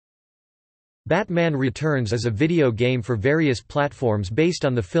Batman Returns is a video game for various platforms based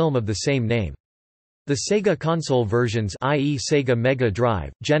on the film of the same name. The Sega console versions, i.e. Sega Mega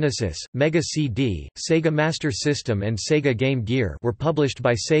Drive, Genesis, Mega CD, Sega Master System and Sega Game Gear, were published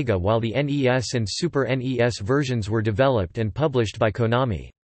by Sega, while the NES and Super NES versions were developed and published by Konami.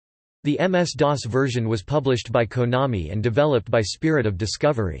 The MS-DOS version was published by Konami and developed by Spirit of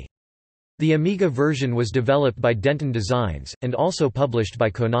Discovery. The Amiga version was developed by Denton Designs, and also published by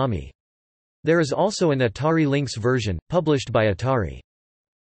Konami. There is also an Atari Lynx version, published by Atari.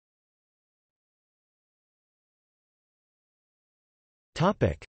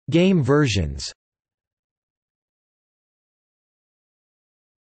 Game versions.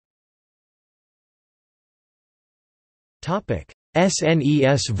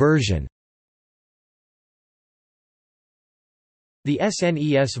 SNES version. The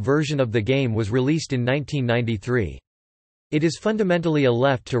SNES version of the game was released in 1993. It is fundamentally a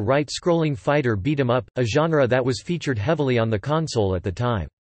left-to-right scrolling fighter beat-em-up, a genre that was featured heavily on the console at the time.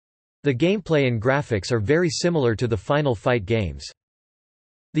 The gameplay and graphics are very similar to the Final Fight games.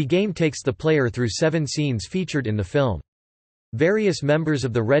 The game takes the player through 7 scenes featured in the film. Various members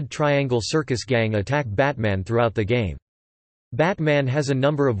of the Red Triangle Circus Gang attack Batman throughout the game. Batman has a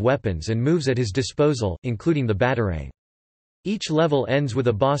number of weapons and moves at his disposal, including the Batarang. Each level ends with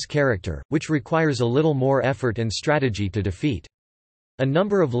a boss character, which requires a little more effort and strategy to defeat. A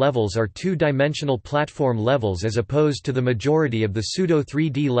number of levels are two-dimensional platform levels as opposed to the majority of the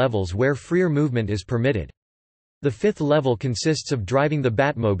pseudo-3D levels where freer movement is permitted. The 5th level consists of driving the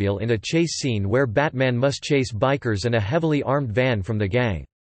Batmobile in a chase scene where Batman must chase bikers and a heavily armed van from the gang.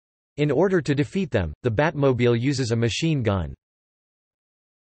 In order to defeat them, the Batmobile uses a machine gun.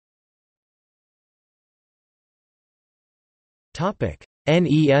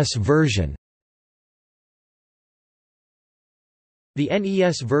 NES version. The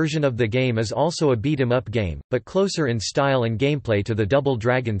NES version of the game is also a beat-em-up game, but closer in style and gameplay to the Double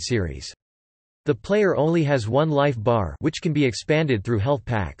Dragon series. The player only has one life bar, which can be expanded through health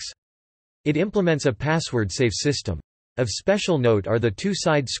packs. It implements a password save system. Of special note are the 2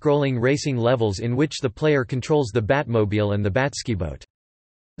 side-scrolling racing levels in which the player controls the Batmobile and the Batskiboat.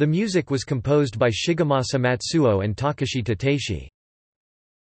 The music was composed by Shigemasa Matsuo and Takashi Tateishi.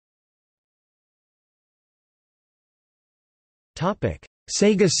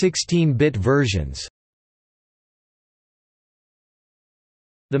 Sega 16-bit versions.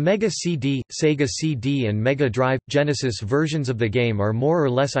 The Mega CD, Sega CD and Mega Drive, Genesis versions of the game are more or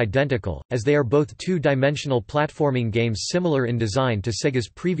less identical, as they are both two-dimensional platforming games similar in design to Sega's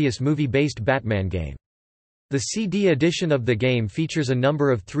previous movie-based Batman game. The CD edition of the game features a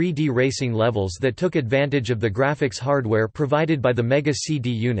number of 3D racing levels that took advantage of the graphics hardware provided by the Mega CD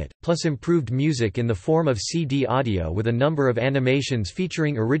unit, plus improved music in the form of CD audio with a number of animations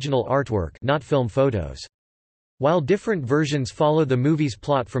featuring original artwork, not film photos. While different versions follow the movie's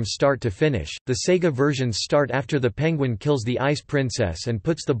plot from start to finish, the Sega versions start after the Penguin kills the Ice Princess and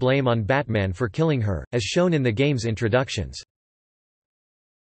puts the blame on Batman for killing her, as shown in the game's introductions.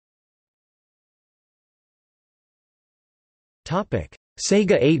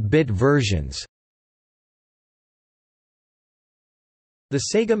 Sega 8-bit versions. The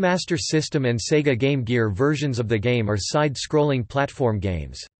Sega Master System and Sega Game Gear versions of the game are side-scrolling platform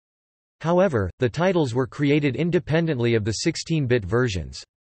games. However, the titles were created independently of the 16-bit versions.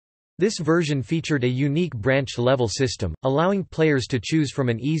 This version featured a unique branch level system, allowing players to choose from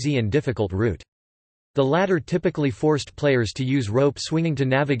an easy and difficult route. The latter typically forced players to use rope swinging to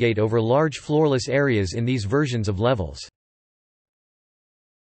navigate over large floorless areas in these versions of levels.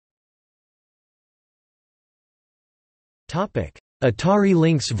 Atari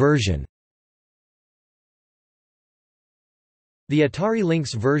Lynx version. The Atari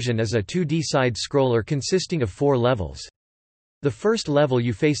Lynx version is a 2D side-scroller consisting of 4 levels. The first level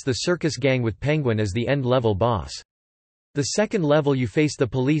you face the circus gang with Penguin as the end-level boss. The second level you face the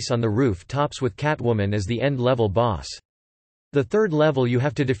police on the roof tops with Catwoman as the end-level boss. The third level you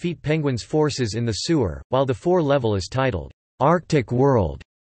have to defeat Penguin's forces in the sewer, while the 4th level is titled, Arctic World,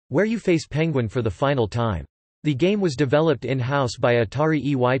 where you face Penguin for the final time. The game was developed in-house by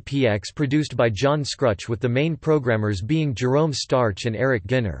Atari EYPX, produced by John Scrutch, with the main programmers being Jerome Starch and Eric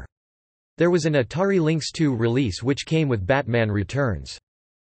Ginner. There was an Atari Lynx 2 release which came with Batman Returns.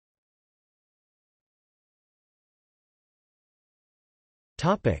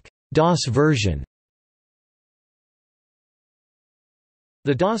 DOS version.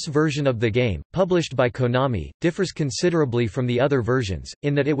 The DOS version of the game, published by Konami, differs considerably from the other versions,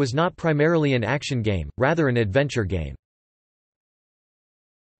 in that it was not primarily an action game, rather an adventure game.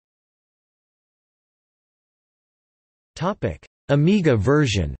 Amiga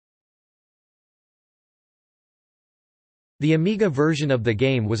version. The Amiga version of the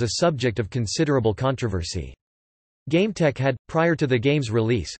game was a subject of considerable controversy. GameTech had, prior to the game's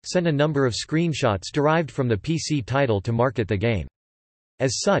release, sent a number of screenshots derived from the PC title to market the game.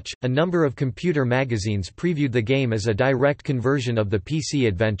 As such, a number of computer magazines previewed the game as a direct conversion of the PC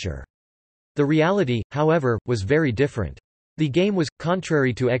adventure. The reality, however, was very different. The game was,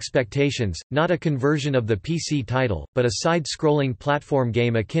 contrary to expectations, not a conversion of the PC title, but a side-scrolling platform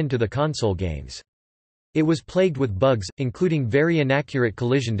game akin to the console games. It was plagued with bugs, including very inaccurate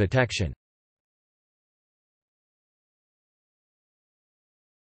collision detection.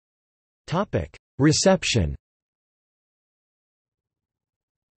 Reception.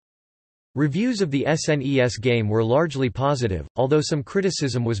 Reviews of the SNES game were largely positive, although some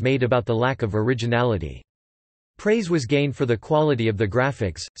criticism was made about the lack of originality. Praise was gained for the quality of the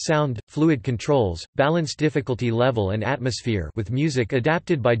graphics, sound, fluid controls, balanced difficulty level and atmosphere with music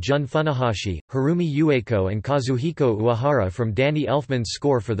adapted by Jun Funahashi, Harumi Ueko and Kazuhiko Uehara from Danny Elfman's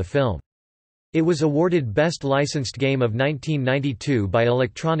score for the film. It was awarded Best Licensed Game of 1992 by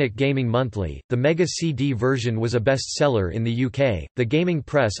Electronic Gaming Monthly. The Mega CD version was a bestseller in the UK. The gaming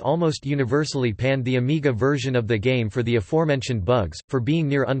press almost universally panned the Amiga version of the game for the aforementioned bugs, for being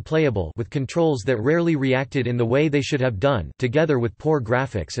near unplayable with controls that rarely reacted in the way they should have done, together with poor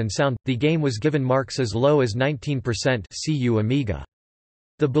graphics and sound. The game was given marks as low as 19%. CU Amiga.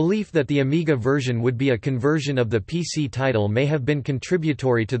 The belief that the Amiga version would be a conversion of the PC title may have been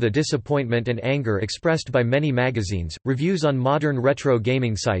contributory to the disappointment and anger expressed by many magazines. Reviews on modern retro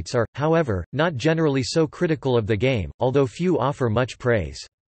gaming sites are, however, not generally so critical of the game, although few offer much praise.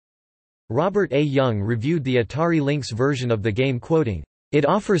 Robert A. Young reviewed the Atari Lynx version of the game quoting, "It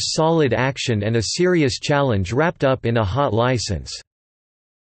offers solid action and a serious challenge wrapped up in a hot license,"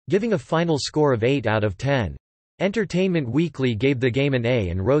 giving a final score of 8 out of 10. Entertainment Weekly gave the game an A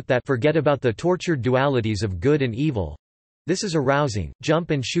and wrote that, "Forget about the tortured dualities of good and evil. This is a rousing,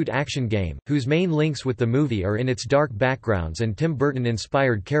 jump-and-shoot action game, whose main links with the movie are in its dark backgrounds and Tim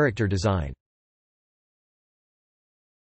Burton-inspired character design."